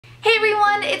Hey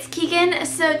everyone, it's Keegan.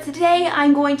 So today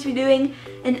I'm going to be doing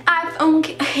an iPhone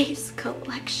case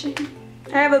collection.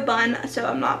 I have a bun, so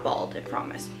I'm not bald, I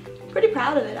promise. Pretty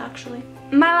proud of it, actually.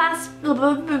 My last...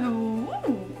 Can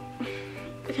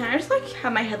I just like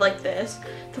have my head like this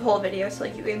the whole video so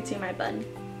like you can see my bun?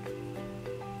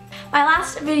 My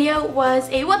last video was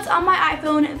a what's on my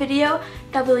iPhone video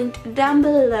that will be linked down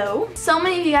below. So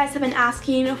many of you guys have been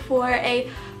asking for a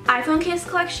iPhone case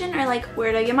collection, or like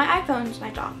where do I get my iPhones?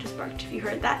 My dog just barked if you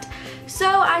heard that. So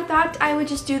I thought I would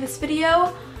just do this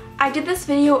video. I did this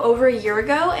video over a year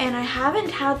ago and I haven't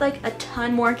had like a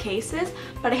ton more cases,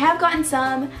 but I have gotten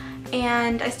some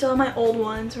and I still have my old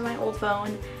ones from my old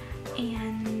phone.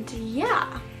 And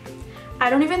yeah,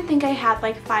 I don't even think I had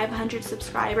like 500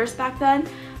 subscribers back then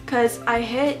because I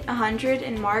hit 100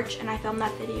 in March and I filmed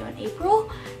that video in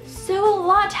April. So a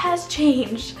lot has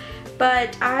changed.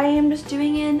 But I am just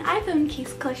doing an iPhone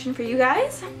case collection for you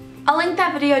guys. I'll link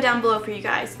that video down below for you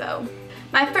guys though.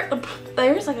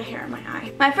 There's like a hair in my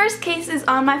eye. My first case is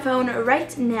on my phone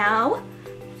right now.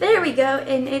 There we go,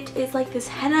 and it is like this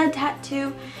henna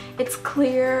tattoo. It's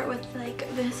clear with like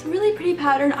this really pretty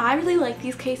pattern. I really like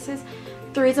these cases.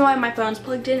 The reason why my phone's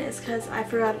plugged in is because I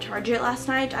forgot to charge it last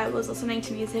night. I was listening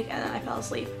to music and then I fell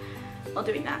asleep while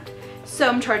doing that. So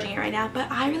I'm charging it right now, but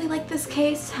I really like this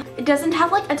case. It doesn't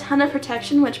have like a ton of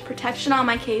protection, which protection on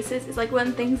my cases is like one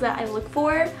of the things that I look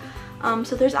for.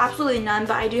 So there's absolutely none,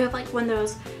 but I do have like one of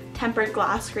those tempered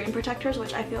glass screen protectors,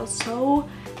 which I feel so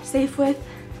safe with.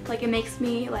 Like it makes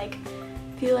me like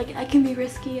feel like I can be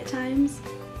risky at times.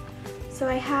 So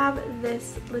I have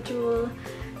this little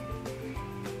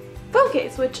phone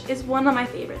case, which is one of my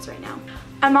favorites right now.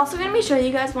 I'm also going to be showing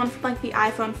you guys one from like the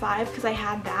iPhone 5 because I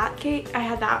had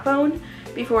that phone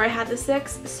before I had the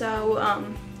 6. So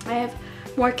I have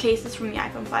more cases from the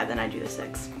iPhone 5 than I do the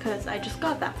 6 because I just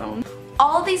got that phone.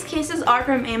 All of these cases are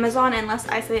from Amazon unless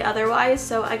I say otherwise,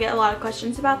 so I get a lot of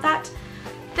questions about that.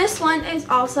 This one is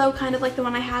also kind of like the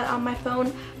one I had on my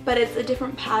phone, but it's a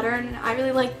different pattern, and I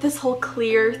really like this whole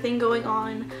clear thing going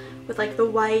on with like the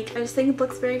white. I just think it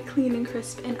looks very clean and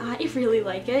crisp and I really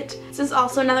like it. This is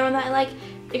also another one that I like.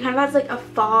 It kind of has like a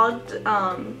fogged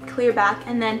clear back,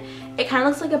 and then it kind of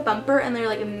looks like a bumper, and they're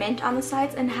like mint on the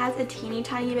sides and has a teeny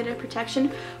tiny bit of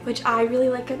protection, which I really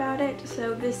like about it.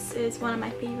 So this is one of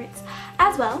my favorites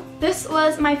as well. This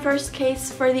was my first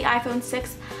case for the iPhone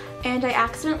 6 and I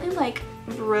accidentally like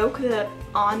broke the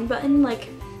on button. Like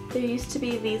there used to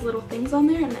be these little things on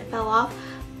there and it fell off.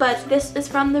 But this is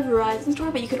from the Verizon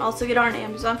store, but you can also get it on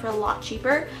Amazon for a lot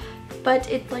cheaper.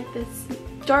 But it's like this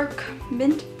dark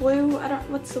mint blue, I don't,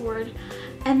 what's the word?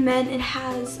 And then it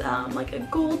has like a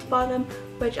gold bottom,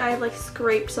 which I have like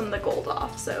scraped some of the gold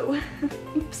off, so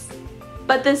oops.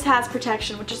 But this has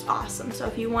protection, which is awesome. So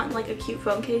if you want like a cute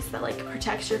phone case that like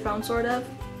protects your phone sort of.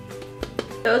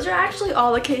 Those are actually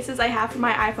all the cases I have for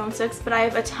my iPhone 6, but I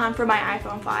have a ton for my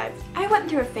iPhone 5. I went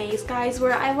through a phase, guys,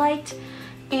 where I liked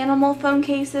animal phone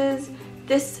cases.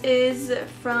 This is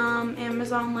from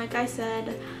Amazon, like I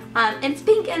said. It's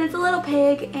pink and it's a little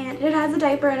pig and it has a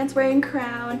diaper and it's wearing a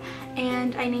crown,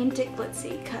 and I named it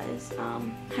Glitzy because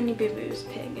Honey Boo Boo's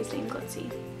pig is named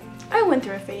Glitzy. I went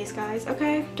through a phase, guys,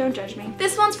 okay? Don't judge me.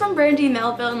 This one's from Brandy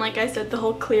Melville, and like I said, the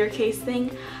whole clear case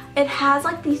thing. It has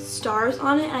like these stars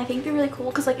on it and I think they're really cool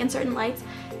because like in certain lights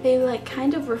they like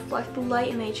kind of reflect the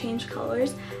light and they change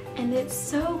colors. And it's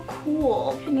so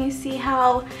cool. Can you see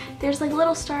how there's like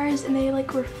little stars and they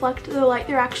like reflect the light?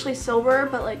 They're actually silver,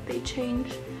 but like they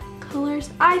change colors.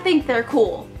 I think they're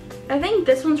cool. I think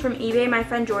this one's from eBay. My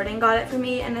friend Jordan got it for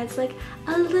me and it's like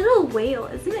a little whale.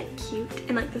 Isn't it cute?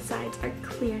 And like the sides are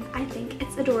clear and I think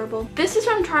it's adorable. This is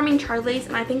from Charming Charlie's,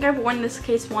 and I think I've worn this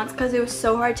case once because it was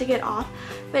so hard to get off.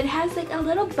 But it has like a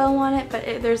little bow on it, but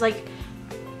there's like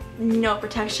no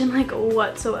protection like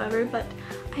whatsoever, but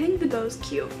I think the bow's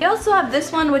cute. I also have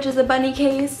this one, which is a bunny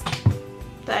case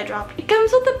that I dropped. It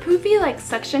comes with a poofy like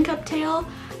suction cup tail,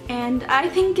 and I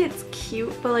think it's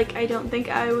cute, but like I don't think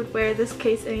I would wear this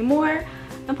case anymore.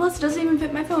 And plus it doesn't even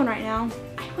fit my phone right now.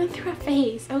 I went through a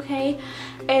phase, okay?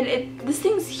 And this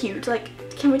thing's huge. Like,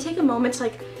 can we take a moment to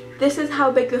like, this is how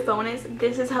big the phone is,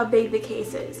 this is how big the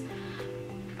case is.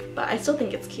 But I still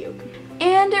think it's cute.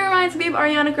 And it reminds me of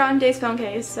Ariana Grande's phone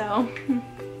case, so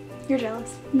you're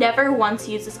jealous. Never once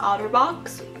used this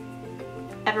OtterBox.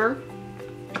 Ever.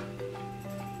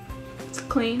 It's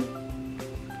clean.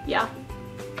 Yeah.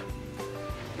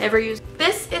 Never used.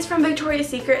 This is from Victoria's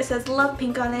Secret. It says Love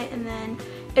Pink on it, and then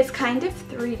it's kind of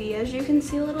 3D as you can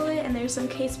see a little bit, and there's some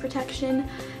case protection,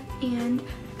 and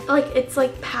like it's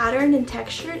like patterned and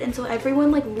textured, and so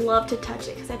everyone like loved to touch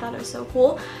it because I thought it was so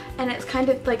cool. And it's kind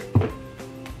of like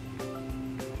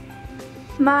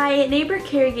My neighbor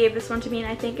Carrie gave this one to me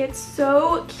and I think it's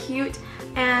so cute.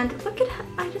 And look at how,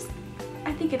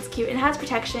 I think it's cute. It has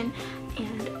protection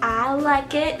and I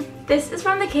like it. This is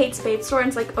from the Kate Spade store and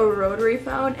it's like a rotary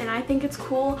phone and I think it's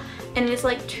cool and it's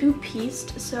like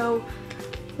two-pieced. So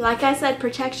like I said,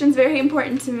 protection's very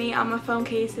important to me on my phone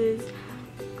cases.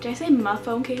 Did I say my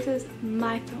phone cases?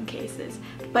 My phone cases.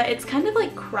 But it's kind of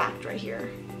like cracked right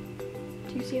here.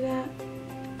 Do you see that?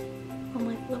 On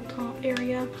like the little top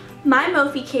area. My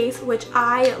Mophie case, which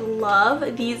I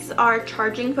love. These are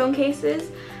charging phone cases.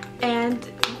 And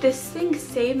this thing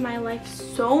saved my life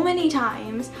so many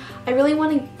times. I really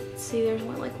want to see, there's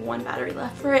only like one battery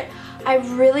left for it. I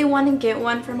really want to get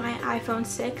one for my iPhone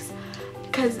 6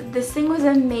 because this thing was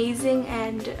amazing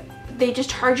and they just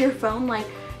charge your phone. Like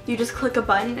you just click a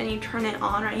button and you turn it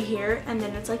on right here and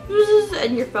then it's like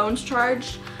and your phone's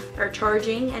charged or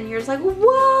charging and you're just like,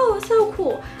 whoa, so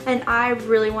cool. And I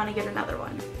really want to get another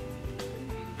one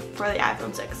for the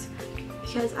iPhone 6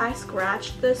 because I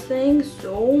scratched this thing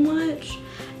so much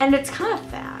and it's kind of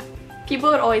fat. People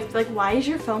would always be like, why is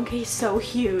your phone case so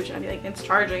huge? And I'd be like, it's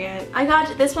charging it. I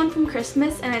got this one from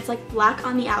Christmas and it's like black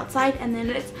on the outside and then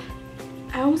it's,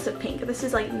 I almost said pink. This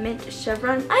is like mint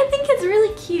chevron. I think it's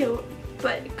really cute,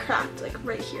 but cracked like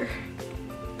right here.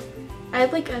 I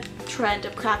have like a trend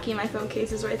of cracking my phone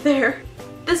cases right there.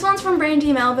 This one's from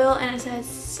Brandy Melville and it says,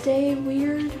 stay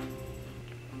weird.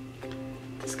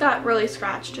 This got really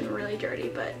scratched and really dirty,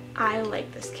 but I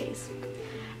like this case.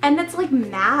 And it's like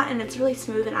matte and it's really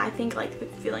smooth and I think like the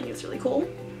feeling is really cool.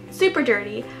 Super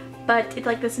dirty, but it's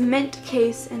like this mint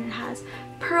case and it has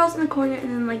pearls in the corner and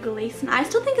then like lace. And I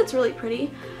still think it's really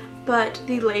pretty, but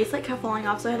the lace like kept falling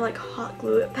off so I had to like hot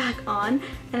glue it back on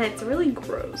and it's really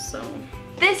gross. So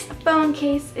this phone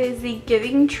case is the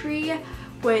Giving Tree,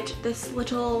 which this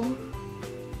little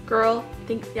girl, I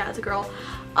think, yeah, it's a girl.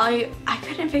 I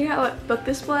couldn't figure out what book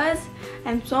this was,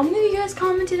 and so many of you guys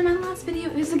commented in my last video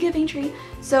it was the Giving Tree.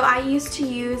 So I used to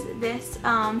use this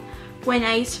when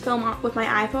I used to film with my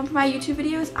iPhone for my YouTube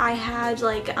videos. I had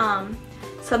like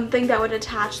something that would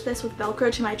attach this with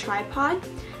Velcro to my tripod.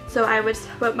 So I would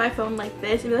put my phone like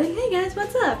this and be like, hey guys,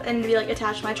 what's up? And be like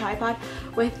attached to my tripod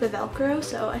with the Velcro.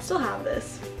 So I still have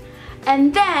this.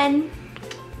 And then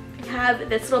I have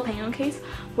this little penguin case,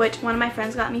 which one of my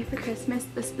friends got me for Christmas.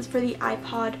 This is for the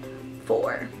iPod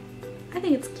 4. I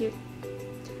think it's cute.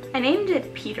 I named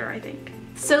it Peter, I think.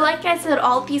 So like I said,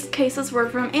 all these cases were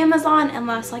from Amazon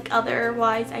unless like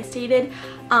otherwise I stated.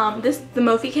 The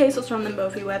Mophie case was from the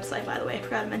Mophie website, by the way. I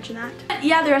forgot to mention that.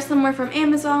 Yeah, there are some more from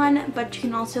Amazon, but you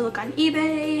can also look on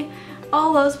eBay,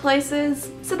 all those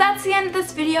places. So that's the end of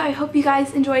this video. I hope you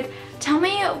guys enjoyed. Tell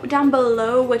me down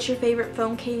below what your favorite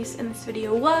phone case in this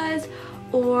video was,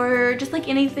 or just like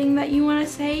anything that you want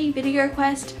to say, video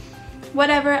request,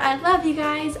 whatever. I love you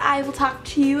guys. I will talk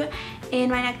to you in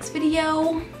my next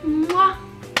video. Mwah.